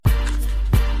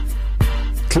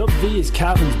Club V is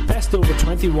Cavan's best over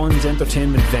 21s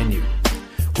entertainment venue.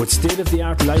 With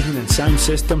state-of-the-art lighting and sound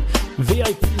system,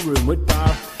 VIP room with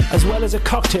bar, as well as a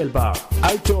cocktail bar,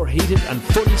 outdoor heated and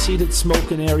fully seated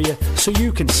smoking area so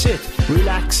you can sit,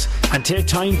 relax and take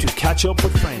time to catch up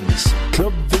with friends.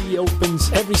 Club V opens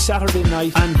every Saturday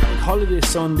night and Bank Holiday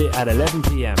Sunday at 11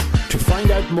 p.m. To find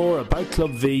out more about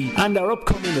Club V and our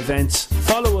upcoming events,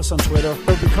 follow us on Twitter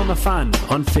or become a fan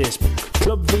on Facebook.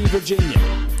 Club V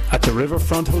Virginia at the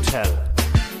Riverfront Hotel.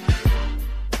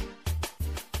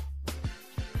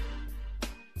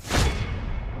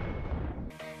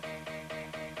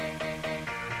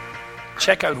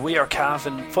 Check out We Are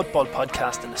Cavan football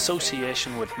podcast in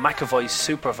association with McAvoy's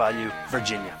Super Value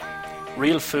Virginia.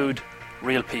 Real food,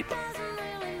 real people.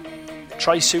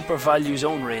 Try Super Value's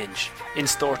own range in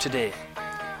store today.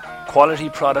 Quality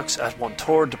products at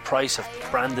 1/3 the price of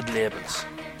branded labels.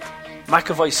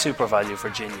 McAvoy's Super Value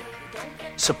Virginia.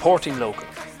 Supporting local.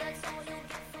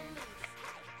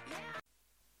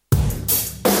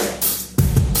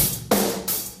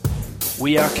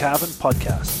 We Are Cavan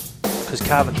podcast. Because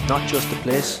Cavan's not just a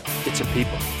place, it's a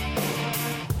people.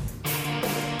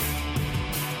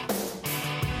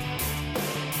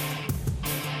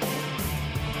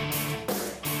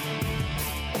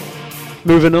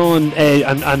 Moving on,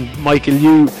 and Michael,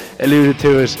 you alluded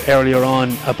to it earlier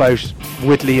on about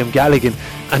with Liam Galligan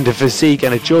and the physique,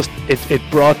 and it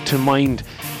brought to mind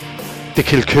the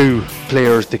Kilcoo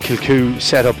players, the Kilcoo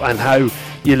setup, and how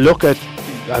you look at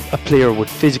a player with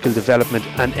physical development,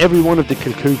 and every one of the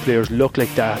Kilcoo players looked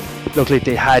like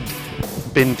they had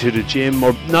been to the gym,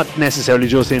 or not necessarily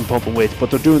just in pumping weights, but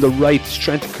they're doing the right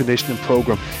strength and conditioning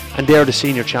program, and they're the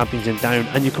senior champions in Down.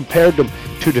 And you compared them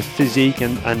to the physique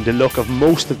and the look of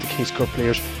most of the Kings Cup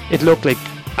players, it looked like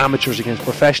amateurs against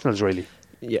professionals, really.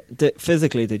 Yeah,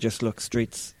 physically they just look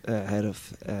streets ahead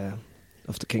of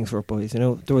the Kingsford boys. You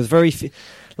know, there was very few,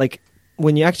 like,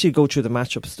 when you actually go through the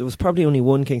matchups, there was probably only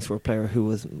one Kingsford player who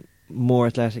was more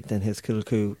athletic than his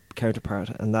Kilcoo counterpart,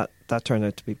 and that turned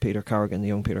out to be Peter Corrigan, the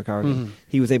young Peter Corrigan. Mm-hmm.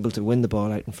 He was able to win the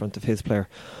ball out in front of his player,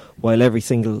 while every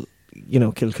single,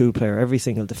 Kilcoo player, every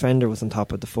single defender was on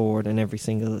top of the forward, and every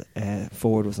single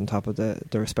forward was on top of the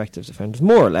respective defenders,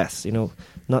 more or less.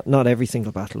 Not every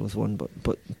single battle was won, but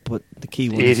the key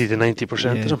ones, 80 to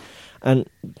 90% of them. And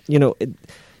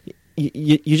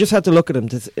you just had to look at them,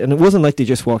 and it wasn't like they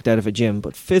just walked out of a gym,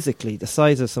 but physically, the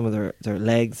size of some of their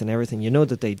legs and everything,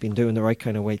 that they'd been doing the right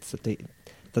kind of weights,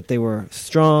 that they were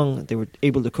strong, they were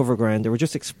able to cover ground, they were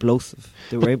just explosive,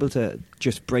 they were able to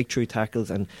just break through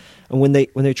tackles, and when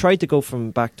they tried to go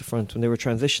from back to front, when they were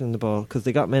transitioning the ball, because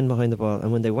they got men behind the ball,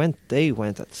 and when they went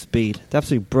at speed. They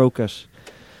absolutely broke it.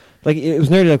 Like, it was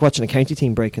nearly like watching a county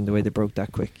team breaking the way they broke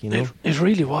that quick, It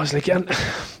really was. Like, and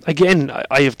again,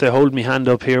 I have to hold my hand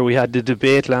up here. We had the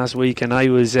debate last week, and I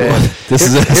was... this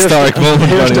is a historic moment.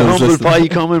 Here's the humble pie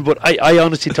coming, but I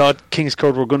honestly thought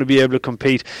Kingscourt were going to be able to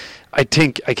compete. I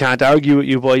think I can't argue with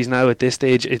you boys now at this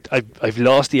stage. I've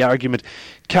lost the argument.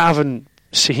 Cavan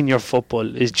senior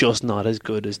football is just not as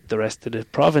good as the rest of the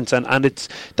province, and it's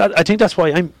that. I think that's why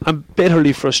I'm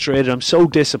bitterly frustrated. I'm so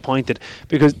disappointed,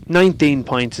 because 19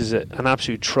 points is an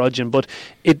absolute trudging, but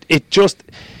it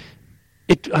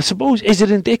I suppose, is it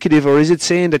indicative, or is it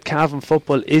saying that Cavan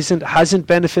football hasn't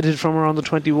benefited from around the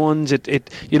 21s?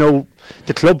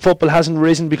 The club football hasn't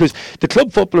risen, because the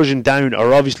club footballers in Down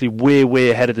are obviously way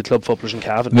ahead of the club footballers in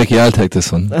Cavan. Mickey, I'll take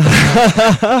this one.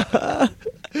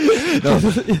 No.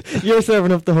 You're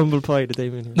serving up the humble pie today,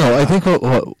 man. No, I think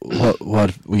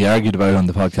what we argued about on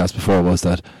the podcast before was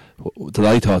that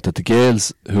I thought that the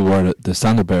Gaels, who were the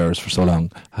standard bearers for so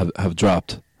long, have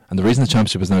dropped. And the reason the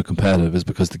championship is now competitive is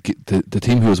because the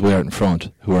team who was way out in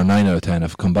front, who are 9 out of 10,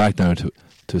 have come back down to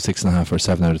a 6.5 or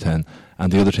 7 out of 10,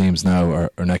 and the other teams now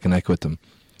are neck and neck with them.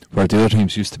 Where the other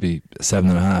teams used to be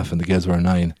 7.5 and the Gaels were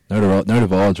 9. Now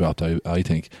they've all dropped, I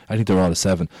think. I think they're all a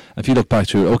 7. And if you look back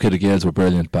through it, okay, the Gaels were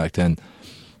brilliant back then,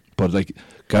 but like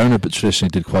Garner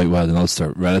traditionally did quite well in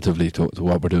Ulster relatively to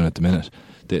what we're doing at the minute.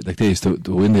 They used to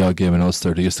win the odd game in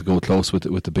Ulster. They used to go close with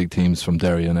the big teams from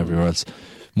Derry and everywhere else.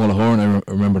 Mullahorn,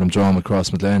 I remember them drawing with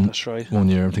Crossmaglen. That's right. One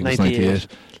year, I think it was 98.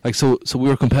 Like, so we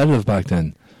were competitive back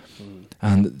then.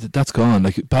 And that's gone.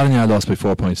 Like, Ballinar lost by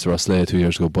 4 points to Rosslea 2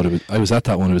 years ago, but I was at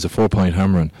that one. It was a 4-point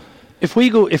hammering. If we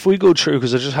go through,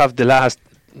 because I just have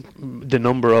the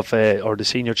number of or the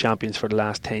senior champions for the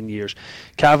last 10 years.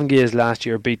 Cavan Gaels last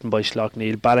year beaten by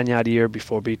Slough-Neil. Ballinar the year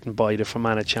before beaten by the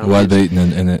Fermanagh champions. Well beaten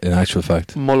in actual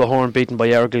fact. Mullahorn beaten by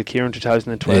Errigal Kieran in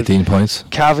 2012. 18 points.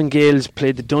 Cavan Gaels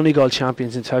played the Donegal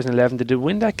champions in 2011. Did they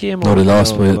win that game? No, they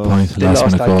lost by a point. They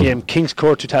lost that game.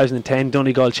 Kingscourt 2010,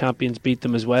 Donegal champions beat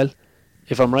them as well.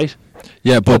 if I'm right.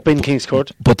 Yeah, but Up in Kings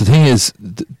Court. But the thing is,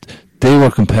 they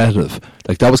were competitive.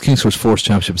 Like, that was Kings Court's first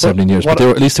championship in 17 years, but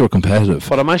at least they were competitive.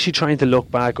 What I'm actually trying to look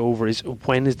back over is,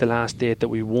 when is the last date that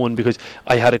we won? Because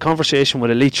I had a conversation with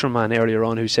a Leitrim man earlier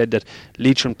on who said that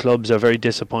Leitrim clubs are very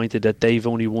disappointed that they've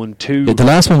only won 2. Yeah, the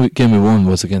last game we won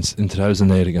was in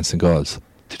 2008 against St. Gall's.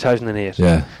 2008.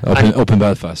 Yeah, up in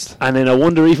Belfast. And then I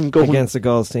wonder, even going against the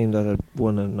Gall's team that had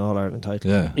won an All-Ireland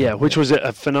title. Yeah, which was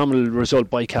a phenomenal result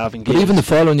by Cavan Gales. But even the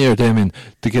following year, Damien,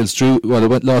 the Gales drew. Well,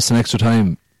 they lost in extra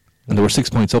time, and they were 6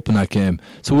 points up in that game.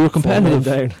 So we were competitive.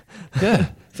 4 men down.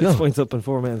 Yeah, 6 points up and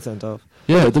 4 men sent off.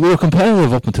 Yeah, we were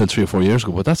competitive up until 3 or 4 years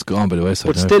ago, but that's gone by the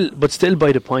wayside now. But still,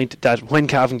 by the point that when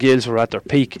Cavan Gales were at their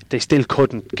peak, they still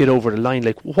couldn't get over the line.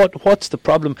 Like, what's the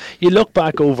problem? You look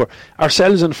back over,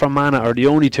 ourselves and Fermanagh are the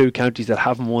only 2 counties that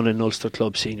haven't won an Ulster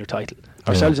club senior title.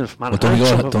 Ourselves and Fermanagh.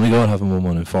 Donegal haven't won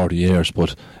one in 40 years,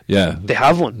 but yeah, they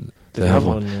have one. They have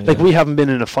one. Yeah. Like, we haven't been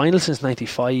in a final since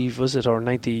 95, was it, or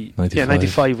 90? 95. Yeah,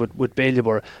 95 with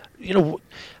Bailieborough. You know,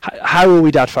 how are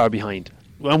we that far behind?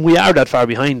 And we are that far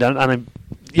behind, and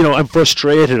I'm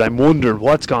frustrated. I'm wondering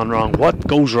what's gone wrong. What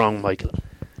goes wrong, Michael?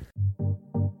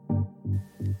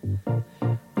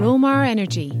 Romar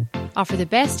Energy offer the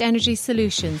best energy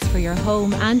solutions for your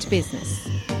home and business.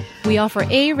 We offer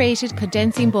A-rated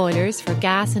condensing boilers for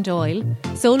gas and oil,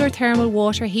 solar thermal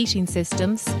water heating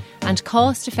systems, and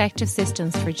cost-effective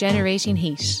systems for generating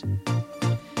heat.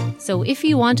 So if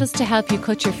you want us to help you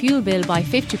cut your fuel bill by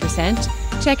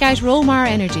 50%, check out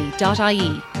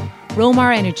romarenergy.ie.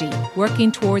 Romar Energy,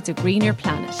 working towards a greener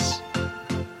planet.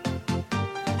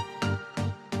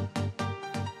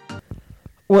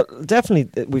 Well,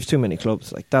 definitely, we've too many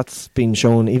clubs. Like, that's been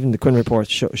shown. Even the Quinn report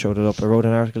showed it up. I wrote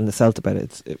an article in the Celt about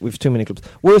it. We've too many clubs.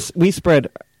 We spread,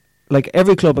 like,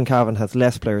 every club in Cavan has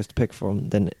less players to pick from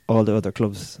than all the other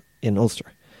clubs in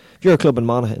Ulster. If you're a club in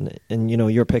Monaghan and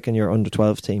you're picking your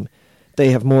under-12 team,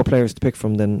 they have more players to pick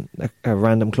from than a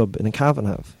random club in Cavan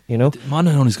have.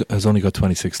 Monaghan has only got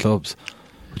 26 clubs,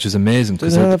 which is amazing.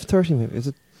 Does it have 30? Maybe is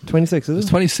it 26? Is it? It's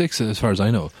 26 as far as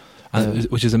I know, and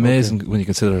which is amazing when you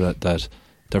consider that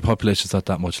their population is not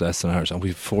that much less than ours, and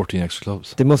we've 14 extra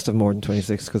clubs. They must have more than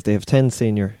 26 because they have 10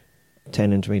 senior,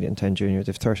 10 intermediate, and 10 junior. They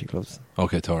have 30 clubs.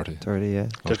 Okay, 30. 30, yeah.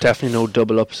 There's definitely no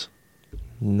double ups.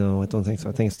 No, I don't think so.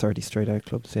 I think it's 30 straight out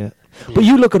clubs, yeah. But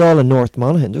you look at all in North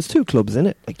Monaghan, there's 2 clubs in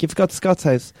it. Like, you've got Scots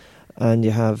House and you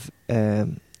have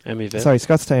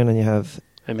Scottstown and you have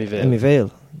Emmy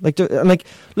Vale.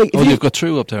 You've got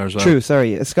True up there as well. True,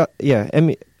 sorry.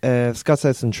 Scots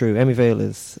House and True. Emmy Vale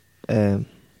is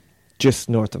just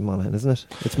north of Monaghan, isn't it?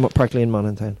 It's practically in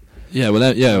Monaghan town. Yeah, well,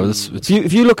 it's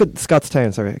if you look at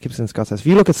Scottstown, sorry, I keep saying Scots House. If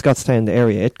you look at Scottstown, the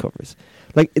area it covers,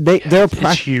 like they're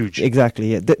huge.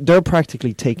 Exactly, yeah. They're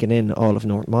practically taking in all of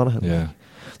North Monaghan. Yeah.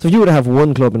 So if you were to have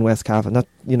one club in West Cavan, that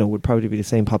would probably be the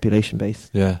same population base.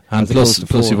 Yeah, and plus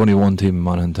you've only one team in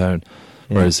Monaghan town,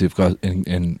 whereas you've got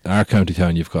in our county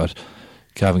town you've got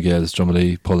Cavan Gales,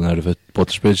 Drummondley pulling out of it,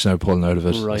 Buttersbridge now pulling out of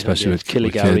it, right, especially with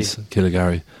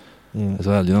Killygarry as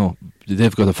well.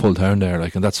 They've got a full town there,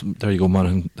 like, and there you go.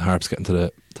 Monaghan Harps getting to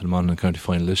the Monaghan County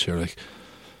final this year, like.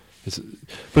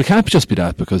 But it can't just be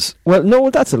that because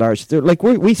that's a large. Like,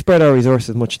 we spread our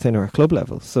resources much thinner at club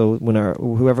level. So when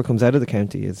whoever comes out of the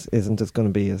county isn't as going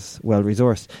to be as well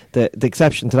resourced. The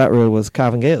exception to that rule was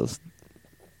Cavan Gales,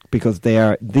 because they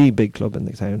are the big club in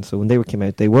the town. So when they came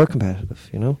out, they were competitive,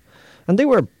 and they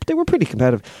were pretty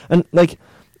competitive. And like,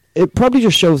 it probably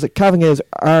just shows that Cavan Gales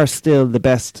are still the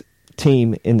best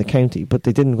team in the county, but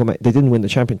they didn't win the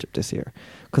championship this year.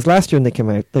 Because last year when they came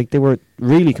out, like, they were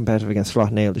really competitive against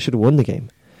Flottnail. They should have won the game,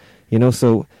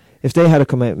 so if they had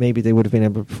come out, maybe they would have been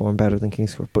able to perform better than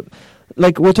Kingscourt. But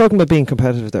like, we're talking about being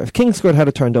competitive there. If Kingscourt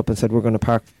had turned up and said we're going to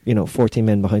park 14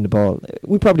 men behind the ball,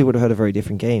 we probably would have had a very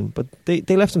different game. But they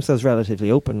left themselves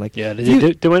relatively open. Like, yeah,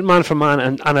 they went man for man,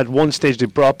 and at one stage they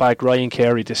brought back Ryan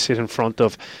Carey to sit in front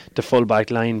of the full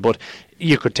back line, but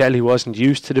you could tell he wasn't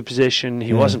used to the position.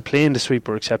 He wasn't playing the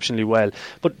sweeper exceptionally well.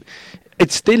 But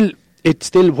it's still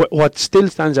what still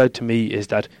stands out to me is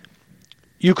that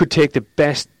you could take the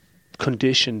best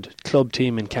conditioned club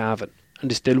team in Cavan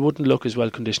and they still wouldn't look as well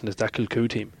conditioned as that Kilcoo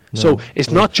team. No, so it's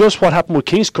not just what happened with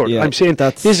Kingscourt. Yeah, I'm saying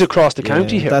this is across the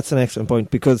county here. That's an excellent point,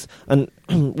 because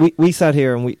we sat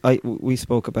here and we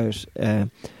spoke about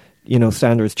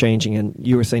standards changing, and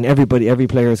you were saying every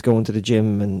player is going to the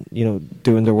gym and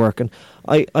doing their work, and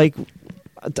I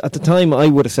at the time I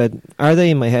would have said, are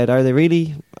they in my head? Are they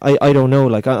really? I don't know.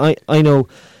 Like, I know.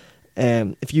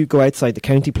 If you go outside the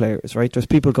county players, right, there's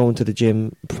people going to the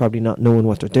gym probably not knowing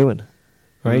what they're doing,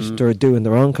 right? They're doing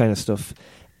their own kind of stuff.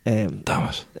 Damn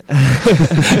it.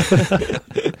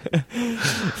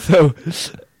 So,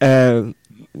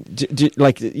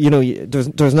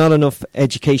 there's not enough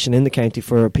education in the county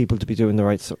for people to be doing the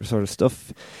right sort of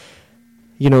stuff.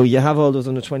 You know, you have all those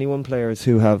under 21 players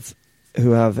who have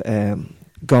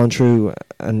gone through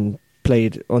and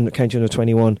played on the county under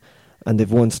 21, and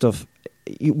they've won stuff.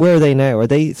 Where are they now? Are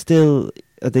they still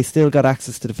got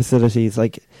access to the facilities?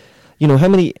 Like, you know, how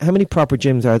many proper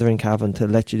gyms are there in Cavan to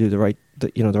let you do the right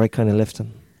kind of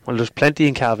lifting? Well, there's plenty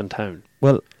in Cavan town.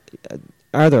 Well,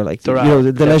 are there? Like, there you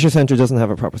know, the leisure centre doesn't have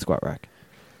a proper squat rack.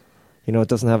 You know, it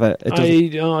doesn't have a.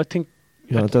 I think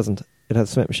no, it doesn't. It has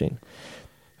a Smith machine.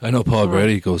 I know Paul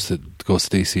Brady goes to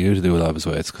DCU to do a lot of his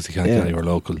weights because he can't get anywhere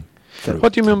local.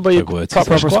 What do you mean by a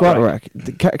proper squat rack?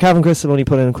 Cavan Crystal only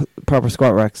put in proper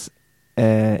squat racks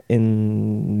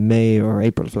in May or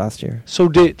April of last year. So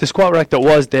the squat rack that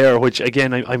was there, which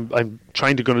again I'm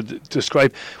trying to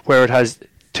describe, where it has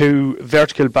two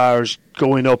vertical bars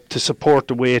going up to support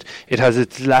the weight. It has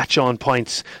its latch-on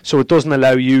points, so it doesn't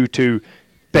allow you to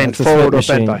bend forward or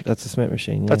bend back. That's a Smith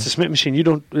machine. Yeah. That's a Smith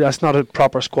machine. That's not a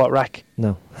proper squat rack.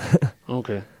 No.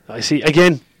 Okay, I see.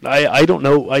 Again, I don't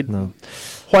know. No.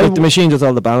 Why the machine does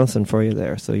all the balancing for you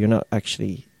there, so you're not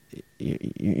actually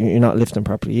you're not lifting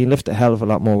properly. You lift a hell of a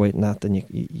lot more weight than that than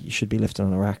you should be lifting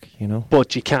on a rack. You know.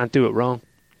 But you can't do it wrong.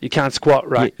 You can't squat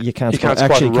right. You can't squat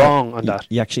wrong on that.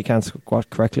 You actually can't squat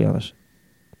correctly on it.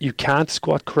 You can't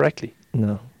squat correctly.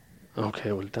 No.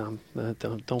 Okay, well, damn!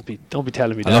 Don't be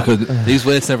telling me that. Look, these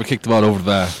weights never kicked the ball over the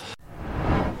bar.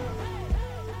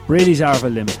 Brady's Arva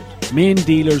Limited, main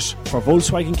dealers for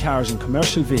Volkswagen cars and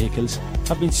commercial vehicles,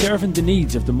 have been serving the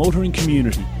needs of the motoring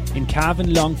community in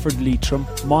Cavan, Longford, Leitrim,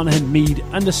 Monaghan, Meath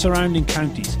and the surrounding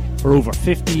counties for over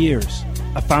 50 years.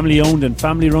 A family-owned and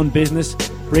family-run business,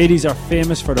 Brady's are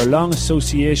famous for their long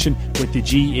association with the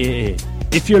GAA.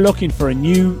 If you're looking for a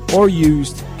new or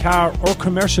used car or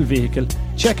commercial vehicle,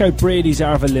 check out Brady's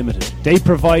Arva Limited. They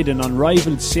provide an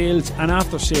unrivaled sales and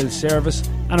after-sales service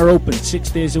and are open 6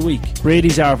 days a week.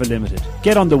 Brady's Arva Limited.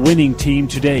 Get on the winning team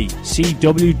today. See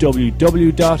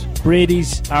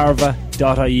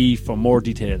www.bradysarva.ie for more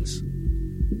details.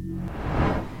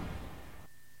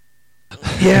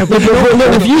 Yeah, but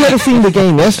if you had seen the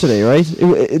game yesterday, right?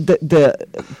 The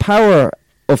power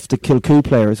of the Kilcoo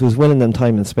players was winning them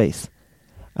time and space.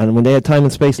 And when they had time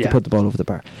and space to put the ball over the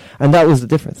bar. And that was the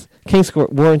difference.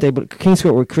 Kingscourt weren't able.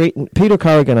 Kingscourt were creating. Peter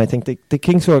Corrigan, I think, the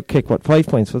Kingscourt kicked, 5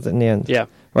 points was it in the end? Yeah.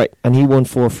 Right. And he won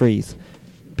 4 frees.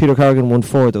 Peter Corrigan won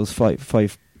 4 of those 5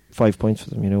 points for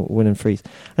them, you know, winning frees.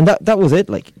 And that was it.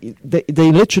 Like,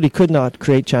 they literally could not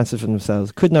create chances for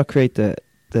themselves, could not create the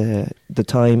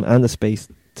time and the space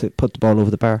to put the ball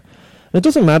over the bar. And it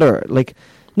doesn't matter. Like,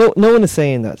 no one is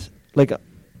saying that. Like,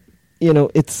 you know,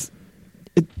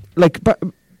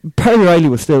 Barry Riley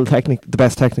was still the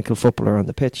best technical footballer on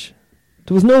the pitch.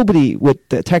 There was nobody with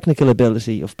the technical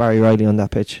ability of Barry Riley on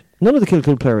that pitch. None of the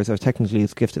Kilcoo players are technically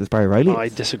as gifted as Barry Riley. I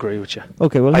disagree with you.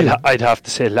 Okay, well, I'd have to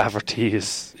say Laverty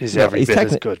is every bit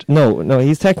as good. No,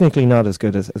 he's technically not as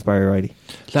good as Barry Riley.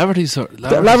 Laverty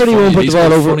won't put the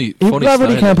ball over.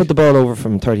 Laverty can't put the ball over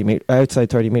from 30 outside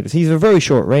 30 metres. He's a very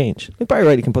short range. I think Barry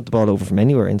Riley can put the ball over from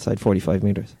anywhere inside 45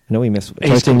 metres. I know he missed.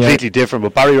 He's completely different,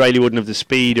 but Barry Riley wouldn't have the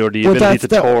speed or the ability to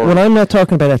tour. Well, I'm not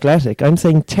talking about athletic. I'm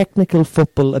saying technical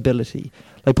football ability.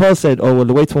 Like Paul said,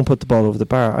 the weights won't put the ball over the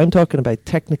bar. I'm talking about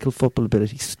technical football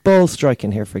ability. Ball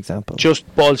striking here, for example. Just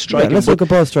ball striking. Yeah, let's look at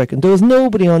ball striking. There was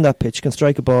nobody on that pitch can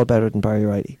strike a ball better than Barry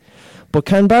Riley. But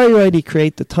can Barry Riley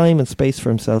create the time and space for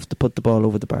himself to put the ball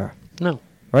over the bar? No.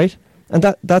 Right? And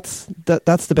that's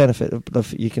the benefit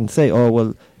of you can say,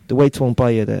 the weights won't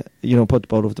buy you to put the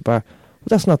ball over the bar.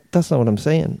 But that's not what I'm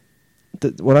saying.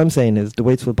 What I'm saying is the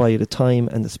weights will buy you the time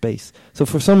and the space. So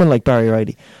for someone like Barry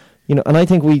Riley, you know, and I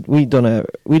think we done a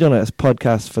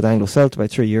podcast for the Anglo-Celt about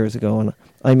 3 years ago, and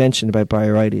I mentioned about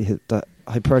Barry Riley that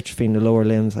hypertrophy in the lower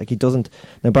limbs. Like, he doesn't.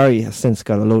 Now Barry has since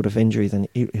got a load of injuries, and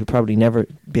he'll probably never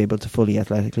be able to fully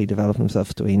athletically develop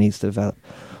himself the way he needs to develop.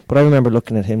 But I remember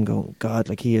looking at him going, God,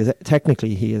 like, he is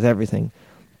everything,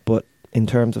 but in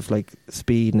terms of like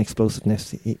speed and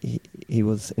explosiveness, he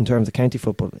was, in terms of county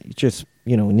football, he just,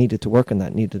 you know, needed to work on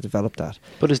that, needed to develop that.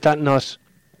 But is that not?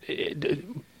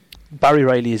 Barry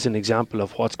Riley is an example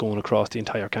of what's going across the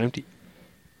entire county.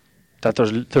 That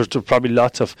there's probably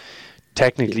lots of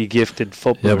technically gifted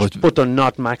footballers, but they're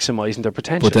not maximising their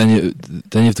potential. But then you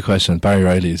have the question: Barry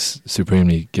Riley is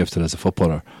supremely gifted as a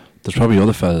footballer. There's probably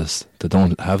other fellas that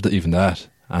don't have even that,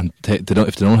 and if they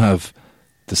don't have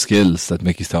the skills that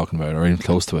Mickey's talking about, or even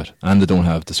close to it, and they don't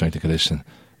have the strength and condition,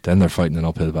 then they're fighting an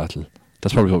uphill battle.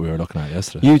 That's probably what we were looking at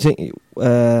yesterday. You think?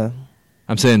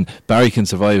 I'm saying Barry can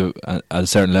survive at a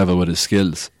certain level with his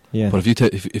skills. Yeah. But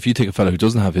if you take a fella who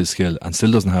doesn't have his skill and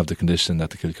still doesn't have the condition that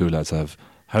the Kilcoo lads have,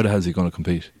 how the hell is he going to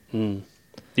compete?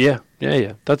 Yeah.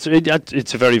 That's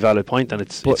it's a very valid point, and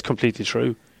it's completely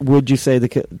true. Would you say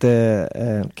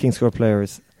the Kings Court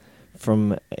players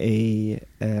from a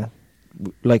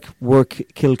were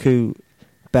Kilcoo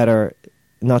better,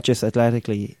 not just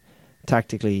athletically,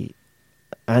 tactically,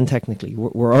 and technically?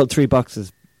 Were all three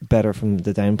boxes better from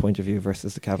the down point of view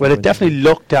versus the Cavan? Well, it definitely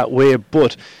looked that way,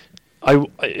 but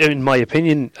in my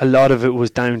opinion, a lot of it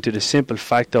was down to the simple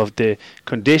fact of the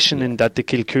conditioning that the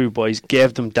Kilcoo boys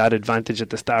gave them that advantage at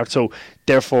the start. So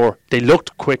therefore they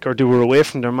looked quicker, they were away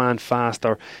from their man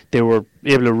faster, they were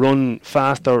able to run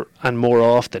faster and more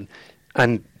often,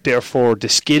 and therefore the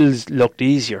skills looked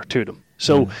easier to them.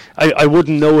 So I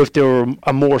wouldn't know if they were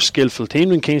a more skillful team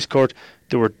than Kings Court.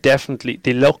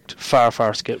 They looked far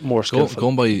more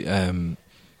skillful.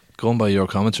 Going by your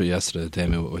commentary yesterday,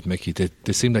 Damien, with Mickey,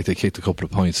 they seemed like they kicked a couple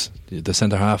of points. The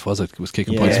centre half was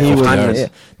kicking points. He 50 yards. Yeah.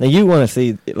 Now you want to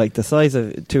see like the size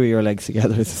of two of your legs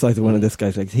together is the size of one of this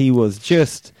guy's legs. He was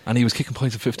just, and he was kicking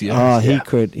points at 50 yards.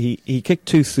 He kicked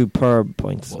two superb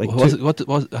points. What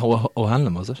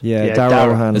O'Hanlon, was it? Yeah, Darragh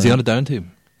O'Hanlon. Is he on the down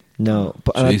team? No,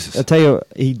 but I tell you,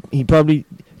 he probably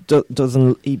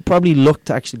doesn't. He probably looked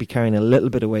to actually be carrying a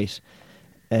little bit of weight.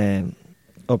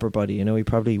 Upper body, he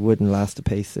probably wouldn't last the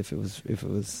pace if it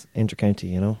was inter-county,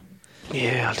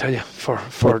 Yeah, I'll tell you,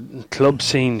 for club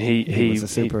scene, he was a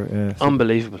super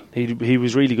unbelievable. He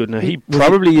was really good. Now he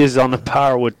probably is on a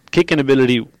par with kicking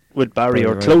ability with Barry,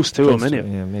 or close to him, anyway.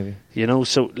 Yeah, maybe.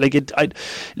 So like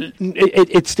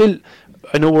it's still.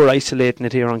 I know we're isolating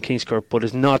it here on Kings Court, but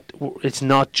it's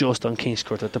not just on Kings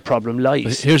Court that the problem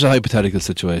lies. Here's a hypothetical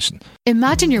situation.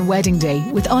 Imagine your wedding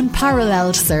day with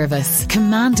unparalleled service,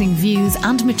 commanding views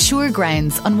and mature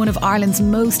grounds on one of Ireland's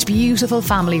most beautiful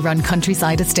family-run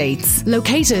countryside estates.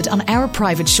 Located on our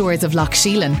private shores of Loch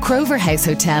Sheelan, Crover House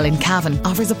Hotel in Cavan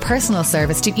offers a personal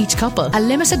service to each couple. A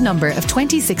limited number of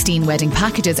 2016 wedding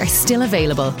packages are still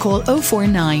available. Call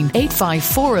 049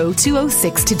 8540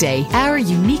 206 today. Our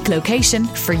unique location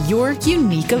for your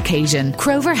unique occasion.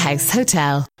 Crover House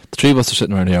Hotel. The three of us are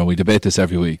sitting around here and we debate this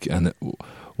every week, and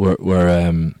we're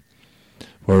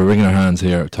wringing our hands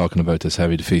here talking about this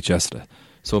heavy defeat yesterday.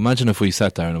 So imagine if we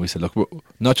sat down and we said, look,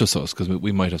 not just us, because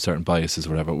we might have certain biases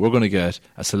or whatever, we're going to get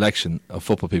a selection of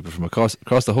football people from across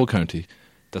the whole county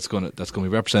that's going to be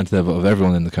representative of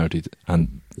everyone in the county,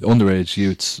 and underage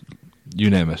youths, you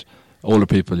name it, older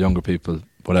people, younger people,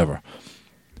 whatever.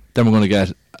 Then we're going to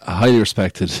get a highly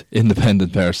respected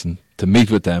independent person to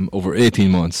meet with them over 18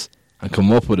 months and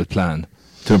come up with a plan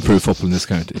to improve football in this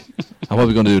county. And what are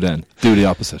we going to do then? Do the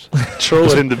opposite. Throw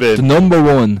it in the bin. The number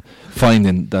one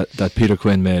finding that Peter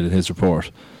Quinn made in his report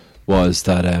was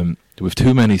that we have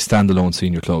too many standalone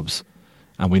senior clubs,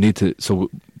 and we need to.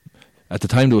 So at the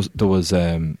time there was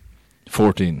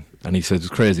 14, and he said it's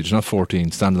crazy. There's not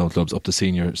 14 standalone clubs up to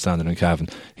senior standard in Cavan.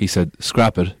 He said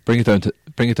scrap it, bring it down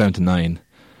to 9.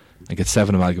 And get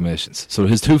 7 amalgamations. So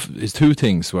his two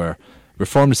things were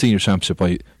reform the senior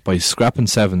championship by scrapping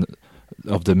 7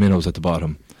 of the minnows at the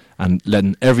bottom and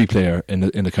letting every player in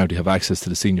the county have access to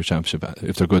the senior championship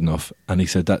if they're good enough. And he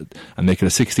said that, and make it a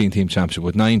 16-team championship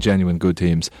with 9 genuine good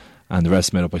teams and the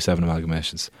rest made up by 7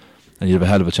 amalgamations. And you'd have a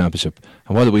hell of a championship.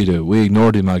 And what do? We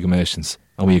ignored the amalgamations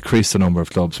and we increased the number of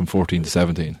clubs from 14 to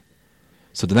 17.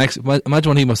 So imagine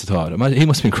what he must have thought. He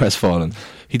must have been crestfallen.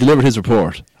 He delivered his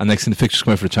report, and next thing the fixtures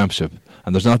come out for the championship,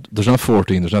 and there's not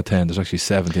 14, there's not 10, there's actually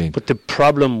 17. But the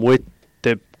problem with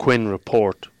the Quinn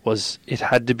report was it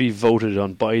had to be voted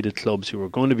on by the clubs who were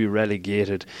going to be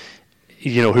relegated,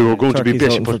 who were going to be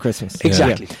Bishop for Christmas.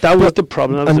 Exactly. Yeah. That was the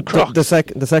problem. That was the crux.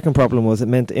 The second problem was it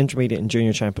meant the intermediate and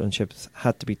junior championships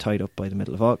had to be tied up by the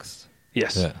middle of August.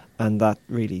 Yes. Yeah. And that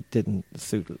really didn't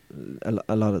suit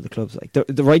a lot of the clubs. Like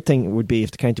the right thing would be if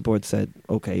the county board said,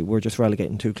 "Okay, we're just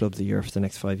relegating 2 clubs a year for the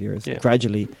next 5 years,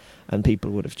 gradually," and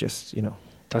people would have just,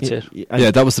 That's it.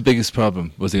 Yeah, that was the biggest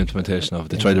problem, was the implementation of it.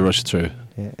 They tried to rush it through.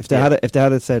 Yeah. If they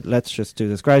had said, "Let's just do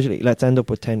this gradually. Let's end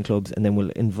up with 10 clubs, and then we'll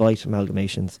invite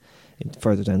amalgamations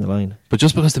further down the line." But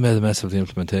just because they made a mess of the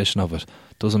implementation of it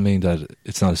doesn't mean that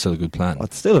it's not still a good plan. Well,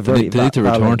 it's still a very they need to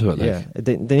return to it. Yeah,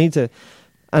 they need to,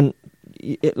 and.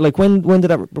 When did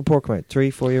that report come out?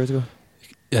 3-4 years ago?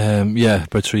 Yeah,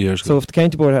 about 3 years ago. So if the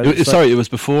county board had... it was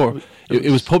before.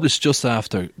 It was published just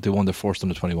after they won their first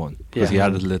under-21. Because he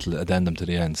added a little addendum to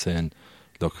the end saying,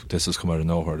 look, this has come out of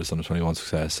nowhere, this under-21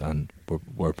 success, and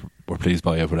we're pleased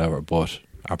by it, whatever, but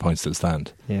our points still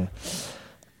stand. Yeah.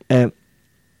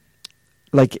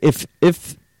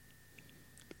 If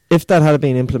if that had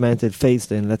been implemented,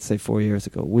 phased in, let's say 4 years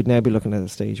ago, we'd now be looking at a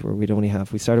stage where we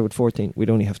started with 14, we'd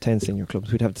only have 10 senior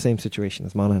clubs. We'd have the same situation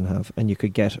as Monaghan have, and you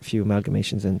could get a few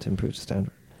amalgamations in to improve the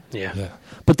standard. Yeah.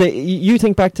 But you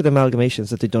think back to the amalgamations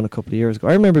that they'd done a couple of years ago.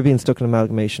 I remember being stuck in an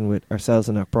amalgamation with ourselves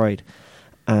and Knockbride,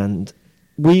 and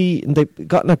they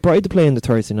got Knockbride to play on the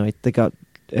Thursday night. They got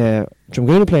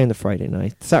Drumgoon to play on the Friday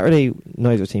night. Saturday,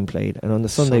 neither team played, and on the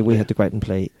Sunday we had to go out and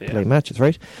play matches,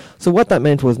 right? So what that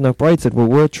meant was Knockbride said, well,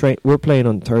 we're playing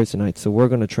on Thursday night, so we're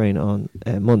going to train on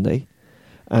Monday.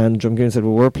 And Drumgoon said,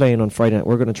 well, we're playing on Friday night,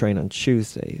 we're going to train on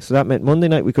Tuesday. So that meant Monday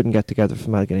night we couldn't get together for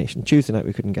amalgamation. Tuesday night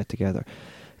we couldn't get together.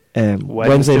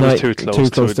 Wednesday night too close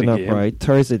to Knockbride.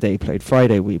 Thursday they played.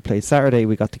 Friday we played. Saturday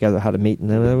we got together, had a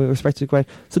meeting, and we were expected to go out.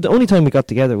 So the only time we got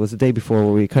together was the day before,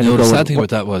 where we kind of. The sad thing about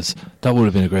that was that would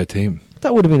have been a great team.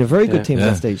 That would have been a very good team at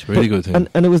that stage. Really good team.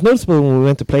 And it was noticeable when we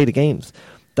went to play the games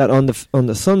that on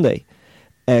the Sunday,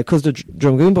 because the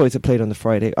Drumgoon boys had played on the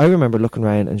Friday. I remember looking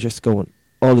around and just going,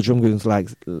 all the Drumgoon's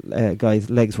guys'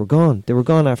 legs were gone. They were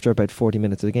gone after about 40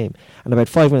 minutes of the game. And about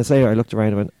 5 minutes later, I looked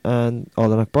around and all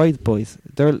the Knockbride boys,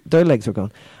 their legs were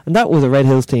gone. And that was a Red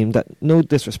Hills team that, no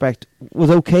disrespect,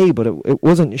 was okay, but it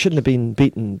wasn't. It shouldn't have been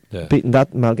beaten that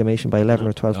amalgamation by 11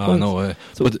 or 12 points. No way.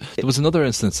 So but there was another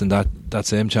instance in that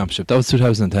same championship. That was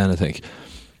 2010, I think.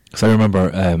 Because I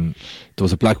remember there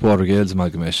was a Blackwater Gales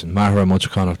amalgamation. Maher and Munch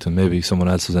Connaughton, maybe someone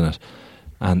else was in it.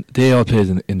 And they all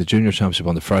played in the junior championship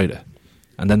on the Friday.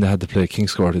 And then they had to play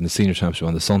Kingscourt in the senior championship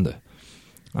on the Sunday.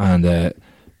 And the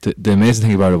amazing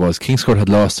thing about it was Kingscourt had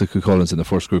lost to Cucullins in the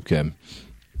first group game.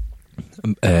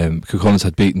 Cucullins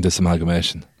had beaten this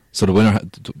amalgamation. So the winner,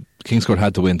 Kingscourt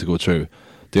had to win to go through.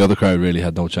 The other crowd really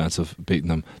had no chance of beating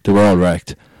them. They were all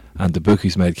wrecked. And the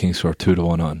bookies made Kingscourt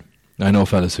 2-1 on. I know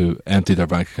fellas who emptied their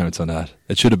bank accounts on that.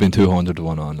 It should have been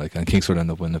 200-1 on. And Kingscourt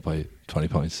ended up winning it by 20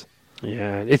 points.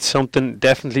 Yeah, it's something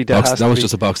definitely that was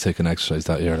just a box taking exercise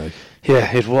that year,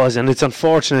 Yeah, it was, and it's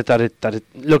unfortunate that it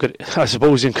look at. I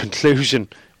suppose in conclusion,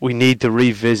 we need to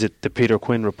revisit the Peter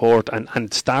Quinn report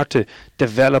and start to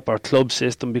develop our club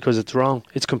system, because it's wrong.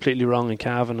 It's completely wrong in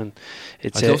Cavan, and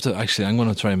it's. I'd love to actually. I'm going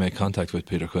to try and make contact with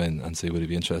Peter Quinn and see would he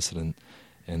be interested in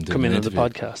doing come in an on the interview.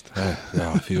 podcast.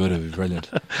 Yeah, if he would, it'd be brilliant.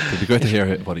 It'd be great to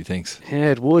hear what he thinks. Yeah,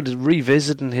 it would.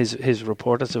 Revisiting his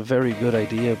report, that's a very good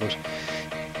idea, but.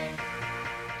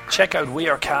 Check out We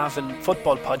Are Cavan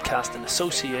football podcast in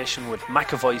association with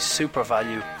McAvoy's Super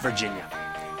Value, Virginia.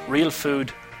 Real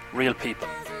food, real people.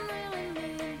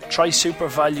 Try Super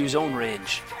Value's own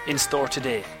range, in store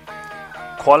today.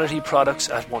 Quality products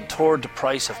at 1/3 the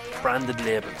price of branded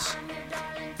labels.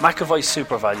 McAvoy's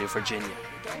Super Value, Virginia.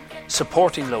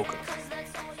 Supporting local.